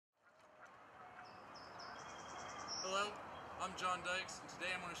Hello, I'm John Dykes, and today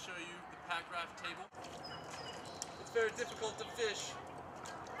I'm going to show you the Packraft Table. It's very difficult to fish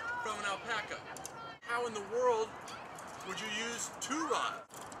from an alpaca. How in the world would you use two rods?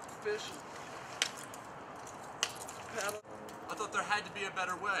 Fish, paddle. I thought there had to be a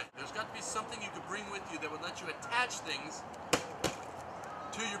better way. There's got to be something you could bring with you that would let you attach things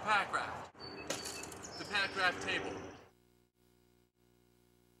to your Packraft. The Packraft Table.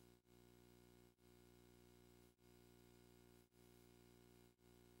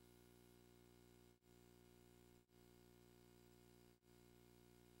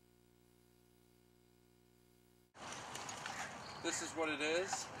 This is what it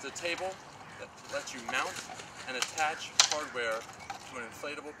is. It's a table that lets you mount and attach hardware to an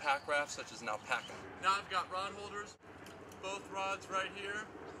inflatable Packraft such as an alpaca. Now I've got rod holders, both rods right here.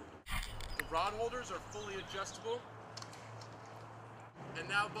 The rod holders are fully adjustable, and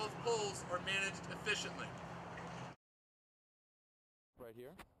now both poles are managed efficiently. Right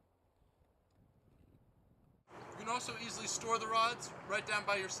here. You can also easily store the rods right down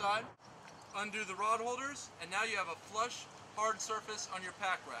by your side. Undo the rod holders, and now you have a flush, hard surface on your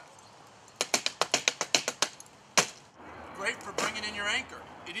Packraft. Great for bringing in your anchor.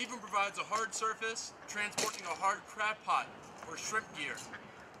 It even provides a hard surface transporting a hard crab pot or shrimp gear.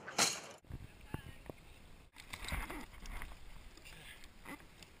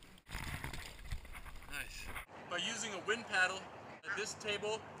 Nice. By using a wind paddle, this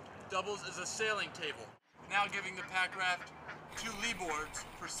table doubles as a sailing table, now giving the Packraft 2 lee boards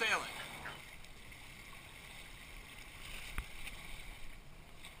for sailing.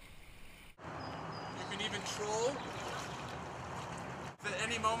 You can even troll. If at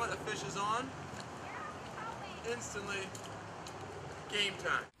any moment a fish is on, instantly game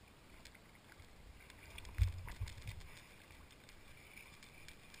time.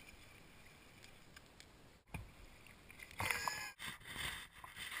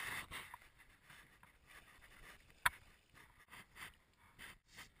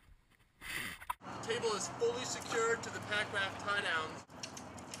 The table is fully secured to the Packraft tie downs.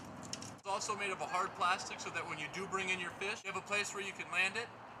 It's also made of a hard plastic so that when you do bring in your fish, you have a place where you can land it,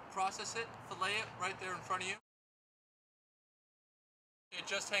 process it, fillet it right there in front of you. It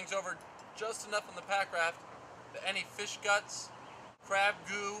just hangs over just enough on the Packraft that any fish guts, crab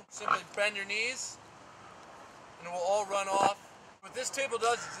goo, simply bend your knees and it will all run off. What this table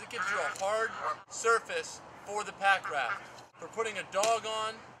does is it gives you a hard surface for the Packraft. For putting a dog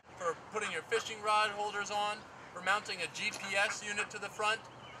on, for putting your fishing rod holders on, for mounting a GPS unit to the front,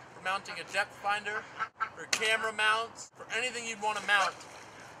 for mounting a depth finder, for camera mounts, for anything you'd want to mount,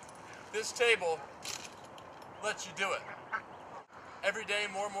 this table lets you do it. Every day,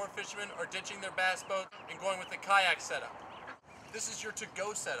 more and more fishermen are ditching their bass boat and going with the kayak setup. This is your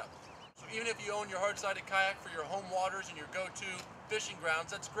to-go setup. So even if you own your hard-sided kayak for your home waters and your go-to fishing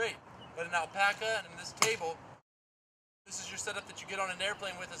grounds, that's great. But an alpaca and in this table, this is your setup that you get on an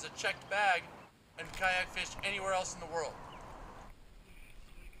airplane with as a checked bag and kayak fish anywhere else in the world.